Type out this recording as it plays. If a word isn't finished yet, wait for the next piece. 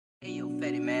Hey yo,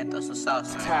 fatty man, throw some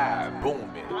sauce. Tide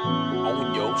booming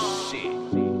on your shit.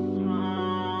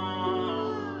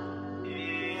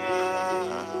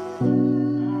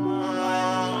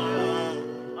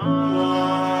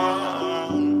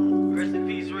 Rest in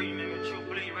peace, Reed, nigga.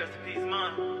 Truebleeda, rest in peace,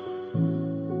 man.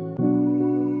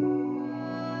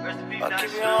 Rest in peace, I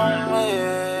keep you on my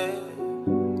head.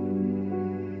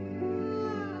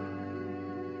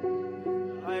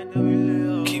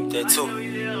 Keep that too.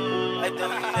 Like that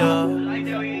we live. Like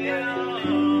that we live.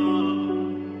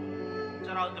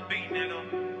 Shout out the beat, nigga.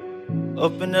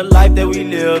 Up in the life that we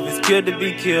live, it's good to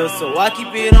be killed, so I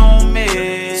keep it on me.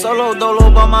 Solo dolo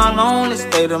by my lonely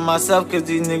state of myself, cause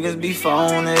these niggas be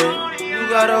phony. You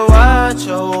gotta watch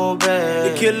your back.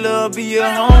 The killer be your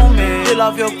homie. Fill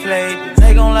off your plate,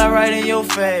 they gon' lie right in your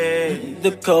face.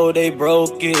 The code, they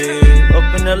broke it.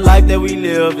 Up in the life that we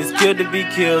live, it's good to be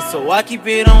killed, so I keep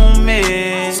it on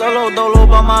me. Solo dolo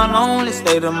by my lonely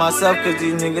state of myself, cause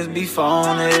these niggas be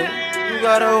phony. You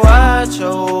gotta watch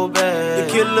your back.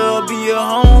 The killer be your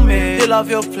homie. Fill off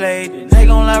your plate, they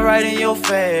gon' lie right in your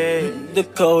face. The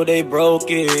code, they broke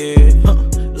it.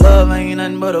 Love ain't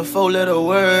nothing but a four-letter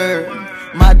word.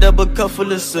 My double cup full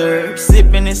of syrup,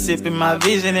 sippin' and sippin', my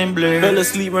vision and blur. Fell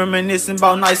asleep reminiscing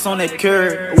about nights on that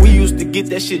curb. We used to get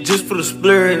that shit just for the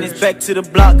splur. And it's back to the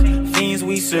block, fiends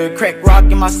we serve. Crack rock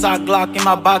in my sock glock in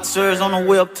my boxers. On the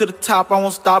way up to the top, I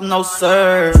won't stop, no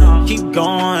sir. Keep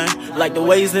going, like the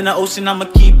waves in the ocean, I'ma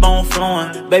keep on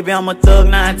flowing. Baby, I'm a thug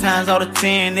 9 times out of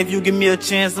 10. If you give me a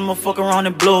chance, I'ma fuck around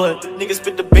and blow it. Niggas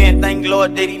spit the band, thank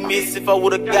Lord that he missed. If I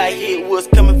would've got hit, was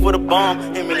coming for the bomb.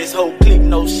 Him and his whole clique,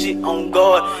 no shit on guard.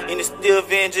 And it's still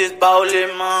vengeance,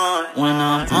 ballin' mine. When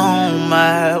I'm on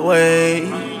my way,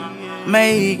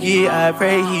 make it, I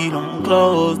pray he don't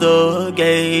close the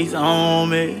gates on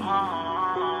me.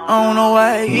 I don't know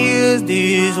why it is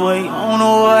this way. I don't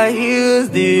know why it is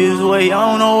this way. I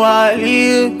don't know why I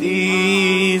live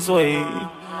this way.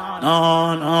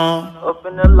 No, no. Up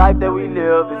in the life that we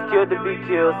live, it's good to be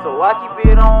killed, so I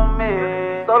keep it on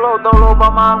me. Solo dolo by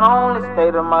my lonely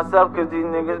state of myself, cause these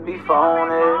niggas be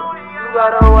phony. You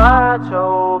gotta watch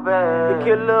your back. The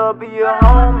killer be your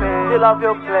homie. Fill off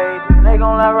your plate, they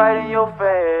gon' lie right in your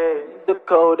face. The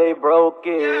code, they broke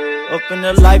it. Up in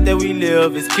the life that we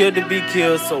live, it's good to be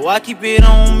killed, so I keep it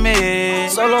on me.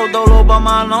 Solo dolo by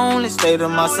my lonely state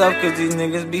of myself, cause these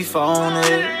niggas be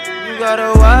phony. You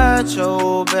gotta watch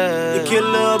your back. The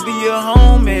killer be your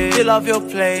homie. Fill off your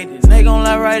plate, they gon'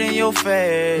 lie right in your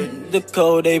face. The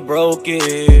code, they broke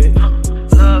it.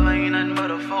 Love ain't nothing but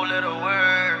a four-letter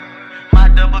word. My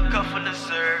double cup full of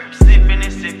syrup, sippin'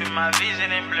 and sippin', my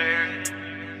vision and blurred.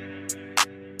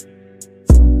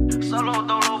 Solo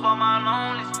dolo by my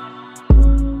lonely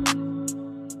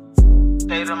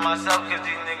state of myself, cause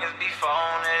these niggas be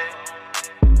phony.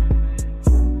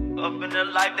 Up in the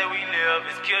life that we live,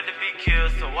 it's good to be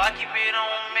killed, so I keep it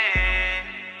on me.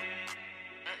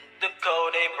 The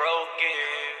code, they broke it.